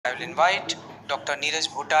I will invite Dr. Neeraj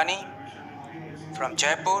Bhutani from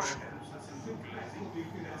Jaipur,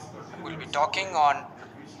 who will be talking on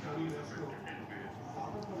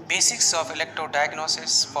basics of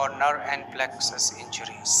electrodiagnosis for nerve and plexus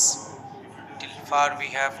injuries. Till far, we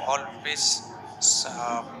have always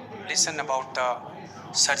uh, listened about the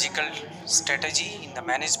surgical strategy in the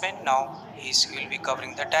management. Now, he will be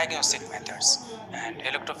covering the diagnostic methods, and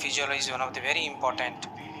electrophysiology is one of the very important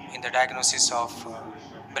in the diagnosis of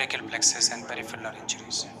brachial plexus and peripheral nerve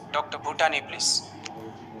injuries. Dr. Bhutani, please.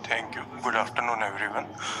 Thank you. Good afternoon, everyone.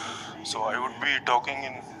 So I would be talking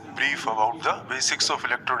in brief about the basics of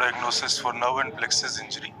electrodiagnosis for nerve and plexus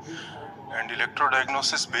injury. And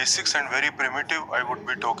electrodiagnosis basics and very primitive I would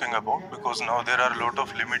be talking about, because now there are a lot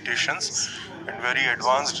of limitations and very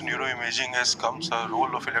advanced neuroimaging has come. So the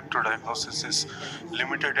role of electrodiagnosis is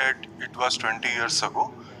limited at it was 20 years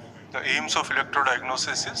ago. The aims of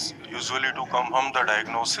electrodiagnosis is usually to confirm the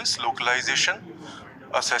diagnosis, localization,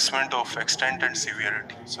 assessment of extent and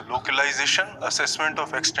severity. So localization, assessment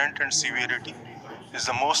of extent and severity is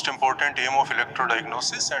the most important aim of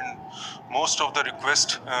electrodiagnosis, and most of the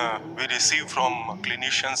requests we receive from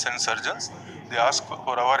clinicians and surgeons, they ask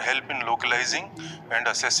for our help in localizing and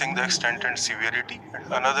assessing the extent and severity. And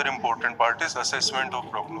another important part is assessment of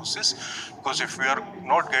prognosis, because if we are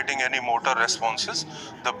not getting any motor responses,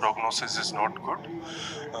 the prognosis is not good.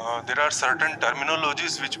 There are certain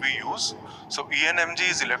terminologies which we use. So ENMG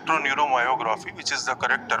is electroneuromyography, which is the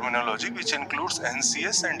correct terminology, which includes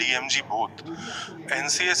NCS and EMG both.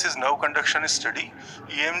 NCS is nerve conduction study.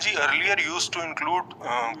 EMG earlier used to include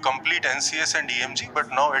complete NCS and EMG, but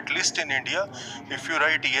now at least in India, if you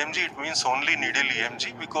write EMG, it means only needle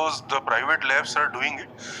EMG, because the private labs are doing it.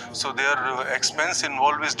 So their expense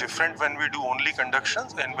involved is different when we do only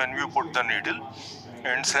conductions and when we put the needle.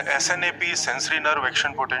 And SNAP is sensory nerve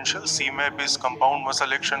action potential, CMAP is compound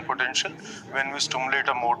muscle action potential when we stimulate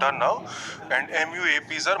a motor nerve, and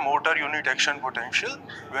MUAPs are motor unit action potential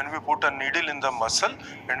when we put a needle in the muscle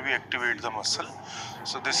and we activate the muscle.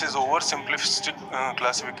 So this is oversimplistic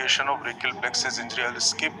classification of brachial plexus injury. I'll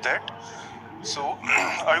skip that. So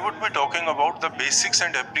I would be talking about the basics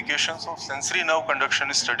and applications of sensory nerve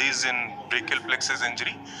conduction studies in brachial plexus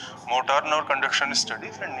injury, motor nerve conduction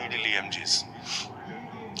studies, and needle EMGs.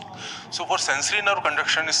 So for sensory nerve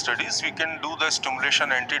conduction studies, we can do the stimulation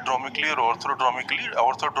antidromically or orthodromically.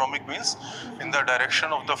 Orthodromic means in the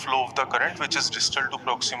direction of the flow of the current, which is distal to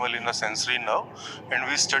proximal in a sensory nerve. And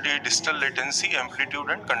we study distal latency, amplitude,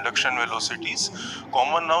 and conduction velocities.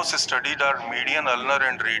 Common nerves studied are median, ulnar,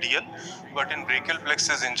 and radial. But in brachial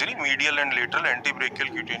plexus injury, medial and lateral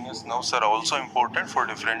antebrachial cutaneous nerves are also important for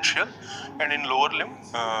differential. And in lower limb,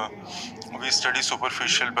 we study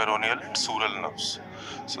superficial peroneal and sural nerves.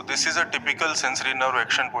 So this is a typical sensory nerve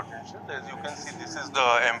action potential. As you can see, this is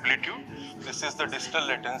the amplitude, this is the distal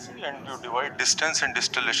latency, and you divide distance and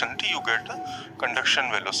distal latency, you get a conduction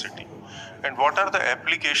velocity. And what are the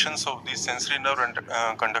applications of these sensory nerve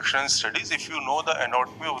and conduction studies? If you know the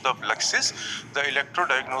anatomy of the plexus, the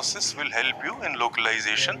electrodiagnosis will help you in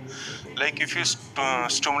localization. Like if you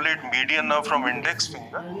stimulate median nerve from index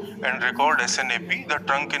finger and record SNAP, the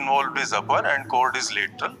trunk involved is upper and cord is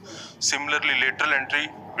lateral. Similarly, lateral entry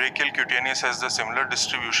brachial cutaneous has the similar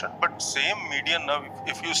distribution, but same median nerve,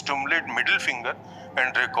 if you stimulate middle finger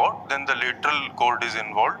and record, then the lateral cord is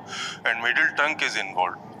involved and middle trunk is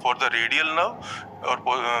involved. For the radial nerve or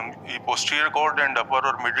posterior cord and upper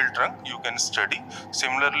or middle trunk, you can study.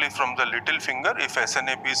 Similarly, from the little finger, if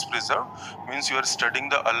SNAP is preserved, means you are studying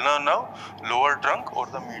the ulnar nerve, lower trunk, or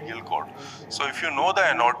the medial cord. So if you know the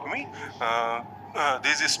anatomy,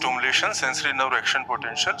 these stimulation, sensory nerve action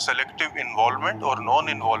potential, selective involvement or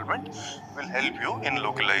non-involvement will help you in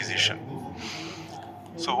localization.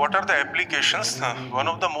 So what are the applications? One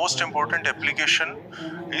of the most important application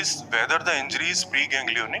is whether the injury is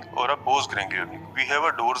preganglionic or a postganglionic. We have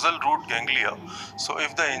a dorsal root ganglia. So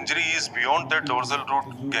if the injury is beyond that dorsal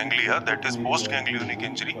root ganglia, that is postganglionic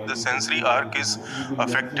injury, the sensory arc is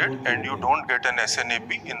affected and you don't get an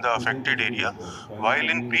SNAP in the affected area. While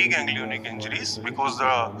in preganglionic injuries, because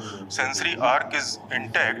the sensory arc is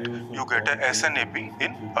intact, you get a SNAP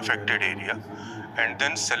in affected area. And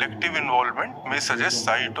then selective involvement may suggest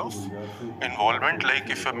site of involvement, like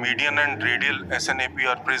if a median and radial SNAP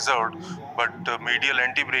are preserved but medial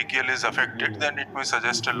antebrachial is affected, then it may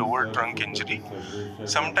suggest a lower trunk injury.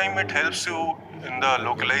 Sometimes it helps you in the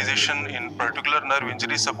localization in particular nerve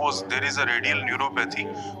injury. Suppose there is a radial neuropathy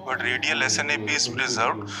but radial SNAP is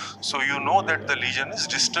preserved, so you know that the lesion is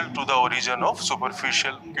distal to the origin of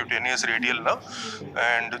superficial cutaneous radial nerve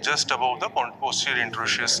and just above the posterior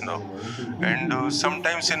interosseous nerve. And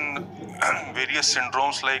sometimes in various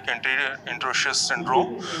syndromes like anterior interosseous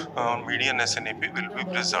syndrome, median SNAP will be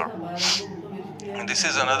preserved. And this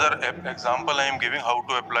is another example I am giving how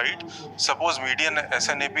to apply it. Suppose median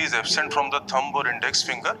SNAP is absent from the thumb or index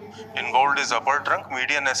finger, involved is upper trunk,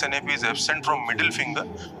 median SNAP is absent from middle finger,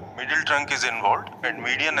 middle trunk is involved, and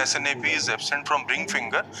median SNAP is absent from ring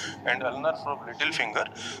finger and ulnar from little finger,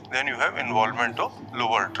 then you have involvement of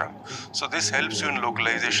lower trunk. So this helps you in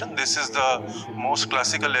localization. This is the most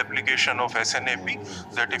classical application of SNAP,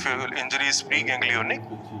 that if your injury is preganglionic,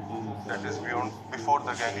 that is before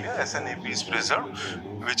the ganglia, SNAP is preserved,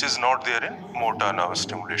 which is not there in motor nerve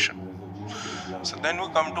stimulation. So then we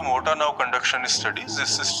come to motor nerve conduction studies.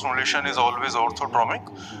 This stimulation is always orthotromic,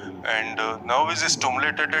 and nerve is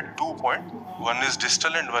stimulated at 2 points. One is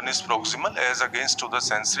distal and one is proximal, as against to the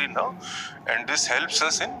sensory nerve, and this helps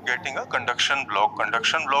us in getting a conduction block.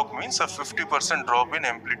 Conduction block means a 50% drop in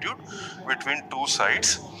amplitude between two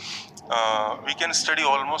sides. We can study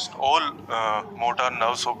almost all motor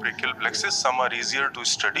nerves of brachial plexus. Some are easier to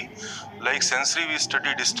study. Like sensory, we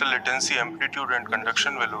study distal latency, amplitude, and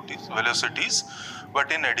conduction velocities.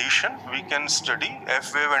 But in addition, we can study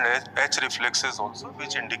F wave and H reflexes also,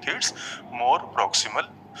 which indicates more proximal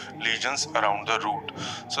lesions around the root.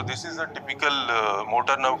 So this is a typical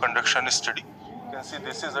motor nerve conduction study. You can see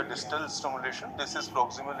this is a distal stimulation, this is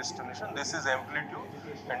proximal stimulation, this is amplitude,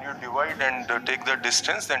 and you divide and take the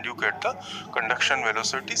distance, and you get the conduction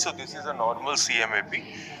velocity. So this is a normal CMAP.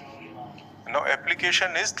 Now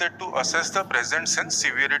application is that to assess the presence and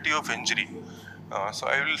severity of injury. So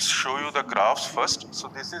I will show you the graphs first. So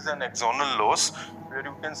this is an axonal loss, where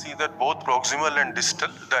you can see that both proximal and distal,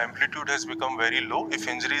 the amplitude has become very low. If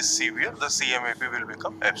injury is severe, the CMAP will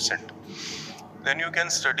become absent. Then you can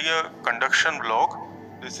study a conduction block.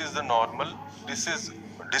 This is the normal. This is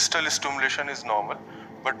distal stimulation is normal,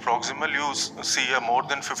 but proximal you see a more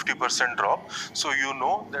than 50% drop. So you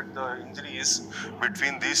know that the injury is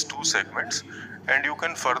between these two segments. And you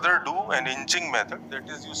can further do an inching method, that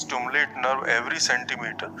is you stimulate nerve every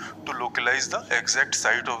centimeter to localize the exact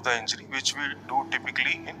site of the injury, which we do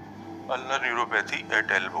typically in ulnar neuropathy at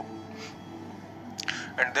elbow.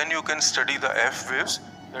 And then you can study the F waves,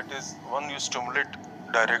 that is one you stimulate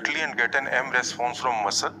directly and get an M response from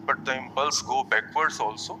muscle, but the impulse go backwards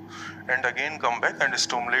also and again come back and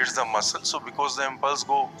stimulates the muscle. So because the impulse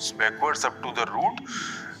goes backwards up to the root,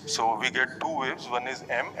 so we get two waves, one is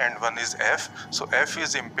M and one is F. So F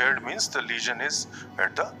is impaired means the lesion is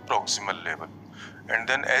at the proximal level. And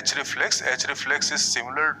then H reflex is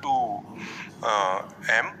similar to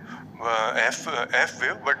M, F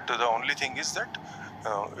wave, but the only thing is that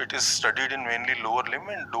it is studied in mainly lower limb,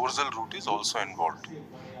 and dorsal root is also involved.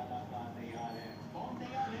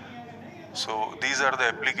 So these are the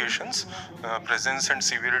applications, presence and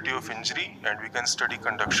severity of injury, and we can study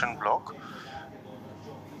conduction block.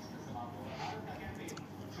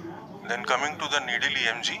 Then coming to the needle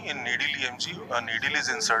EMG, in needle EMG, a needle is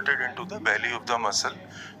inserted into the belly of the muscle,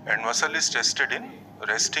 and muscle is tested in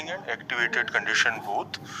resting and activated condition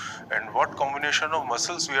both. And what combination of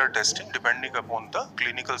muscles we are testing depending upon the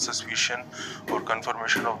clinical suspicion or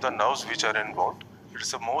confirmation of the nerves which are involved.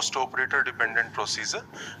 It's a most operator dependent procedure,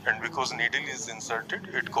 and because needle is inserted,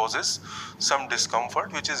 it causes some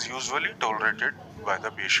discomfort which is usually tolerated by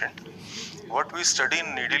the patient. What we study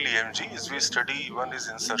in needle EMG is we study, one is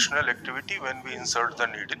insertional activity when we insert the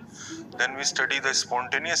needle. Then we study the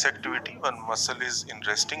spontaneous activity when muscle is in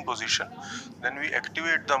resting position. Then we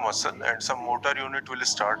activate the muscle and some motor unit will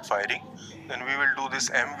start firing. Then we will do this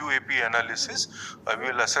MUAP analysis.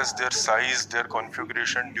 We will assess their size, their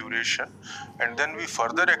configuration, duration, and then we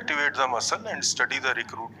further activate the muscle and study the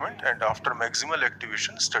recruitment, and after maximal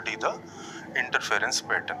activation study the interference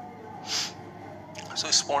pattern. So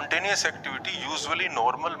spontaneous activity, usually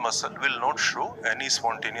normal muscle will not show any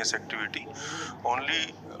spontaneous activity.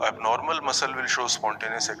 Only abnormal muscle will show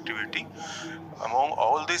spontaneous activity. Among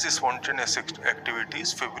all these spontaneous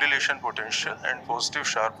activities, fibrillation potential and positive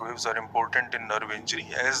sharp waves are important in nerve injury,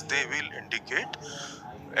 as they will indicate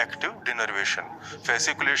active denervation.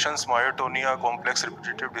 Fasciculations, myotonia, complex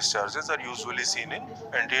repetitive discharges are usually seen in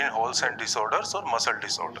Antoine-Hall's disorders or muscle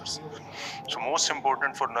disorders. So most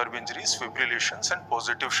important for nerve injuries, fibrillations and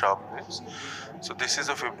positive sharp waves. So this is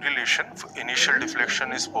a fibrillation, initial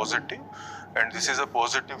deflection is positive, and this is a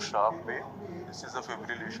positive sharp wave. This is a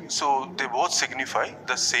fibrillation. So they both signify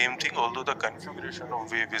the same thing, although the configuration of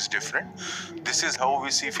wave is different. This is how we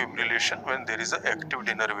see fibrillation when there is an active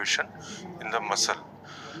denervation in the muscle.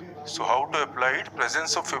 So how to apply it?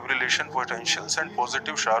 Presence of fibrillation potentials and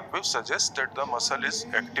positive sharp waves suggest that the muscle is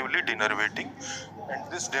actively denervating,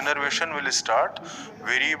 and this denervation will start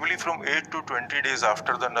variably from 8 to 20 days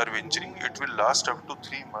after the nerve injury. It will last up to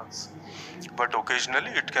 3 months, but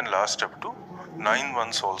occasionally it can last up to 9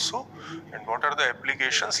 months also. And what are the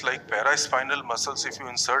applications? Like paraspinal muscles, if you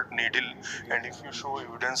insert needle and if you show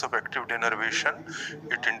evidence of active denervation,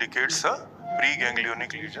 it indicates a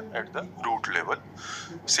preganglionic lesion at the root level.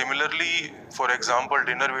 Similarly, for example,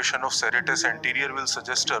 denervation of serratus anterior will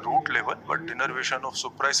suggest a root level, but denervation of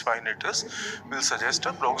supraspinatus will suggest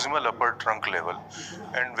a proximal upper trunk level.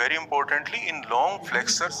 And very importantly, in long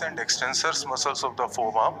flexors and extensors muscles of the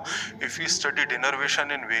forearm, if we study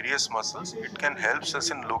denervation in various muscles, it can help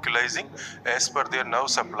us in localizing as per their nerve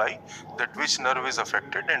supply that which nerve is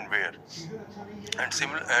affected and where. And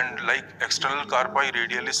similar, and like external carpi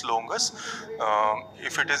radialis longus,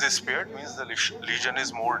 if it is spared means the lesion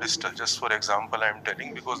is more distal. Just for example, I am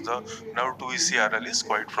telling because the nerve to ECRL is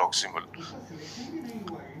quite proximal.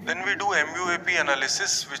 Then we do MUAP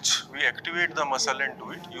analysis, which we activate the muscle and do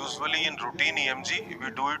it. Usually in routine EMG, we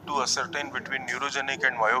do it to ascertain between neurogenic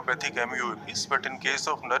and myopathic MUAPs. But in case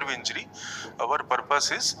of nerve injury, our purpose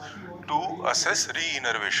is to assess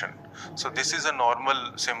re-innervation. So this is a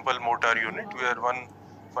normal simple motor unit where one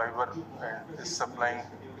fiber is supplying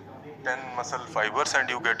 10 muscle fibers and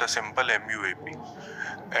you get a simple MUAP.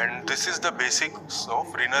 And this is the basics of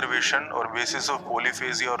renervation or basis of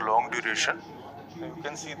polyphasia or long duration. You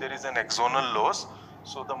can see there is an axonal loss,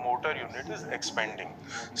 so the motor unit is expanding.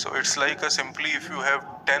 So it's like a simply if you have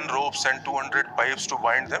 10 ropes and 200 pipes to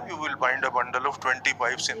bind them, you will bind a bundle of 20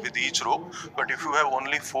 pipes in with each rope. But if you have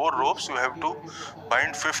only 4 ropes, you have to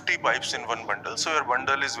bind 50 pipes in one bundle. So your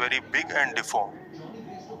bundle is very big and deformed.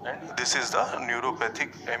 And this is the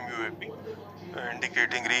neuropathic MUAP.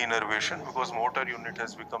 Indicating re-innervation because motor unit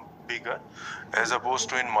has become bigger as opposed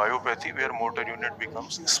to in myopathy where motor unit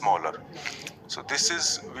becomes smaller. So this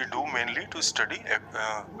is we do mainly to study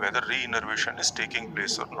whether re-innervation is taking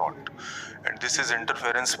place or not. And this is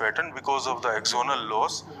interference pattern because of the axonal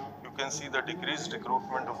loss. You can see the decreased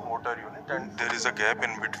recruitment of motor unit and there is a gap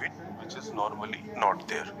in between which is normally not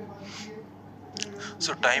there.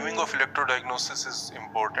 So timing of electrodiagnosis is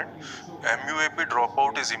important. MUAP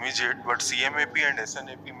dropout is immediate, but CMAP and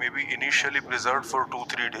SNAP may be initially preserved for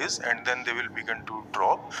 2-3 days and then they will begin to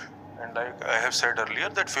drop. And like I have said earlier,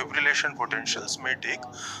 that fibrillation potentials may take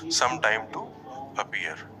some time to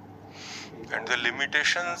appear. And the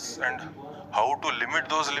limitations and how to limit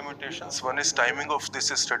those limitations. One is timing of this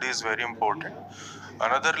study is very important.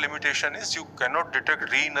 Another limitation is you cannot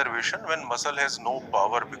detect re-innervation when muscle has no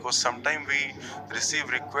power because sometimes we receive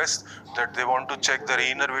requests that they want to check the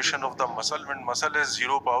re-innervation of the muscle. When muscle has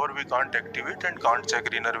zero power, we can't activate and can't check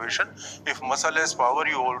re-innervation. If muscle has power,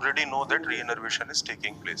 you already know that re-innervation is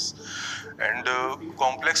taking place. And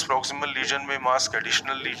complex proximal lesion may mask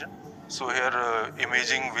additional lesion. So here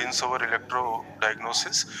imaging wins over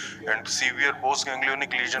electrodiagnosis, and severe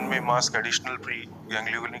post-ganglionic lesion may mask additional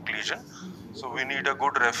pre-ganglionic lesion. So we need a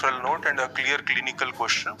good referral note and a clear clinical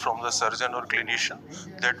question from the surgeon or clinician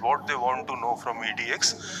that what they want to know from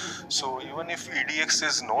EDX. So even if EDX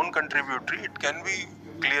is non-contributory, it can be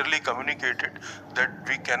clearly communicated that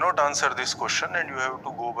we cannot answer this question and you have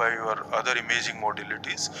to go by your other imaging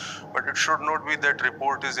modalities. But it should not be that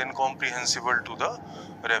report is incomprehensible to the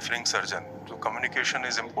referring surgeon. So communication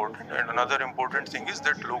is important. And another important thing is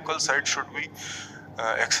that local site should be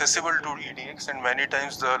accessible to EDX, and many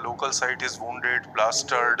times the local site is wounded,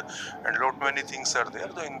 plastered, and lot many things are there.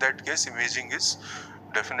 So in that case, imaging is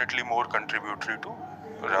definitely more contributory to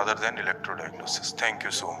rather than electrodiagnosis. Thank you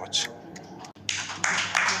so much.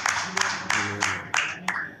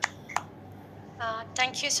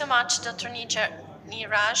 Thank you so much, Dr.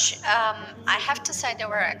 Niraj. I have to say there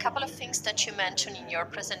were a couple of things that you mentioned in your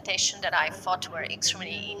presentation that I thought were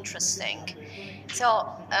extremely interesting. So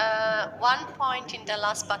one point in the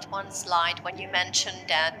last but one slide when you mentioned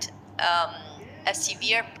that a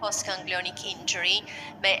severe postganglionic injury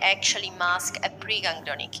may actually mask a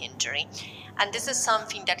preganglionic injury. And this is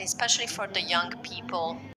something that, especially for the young people,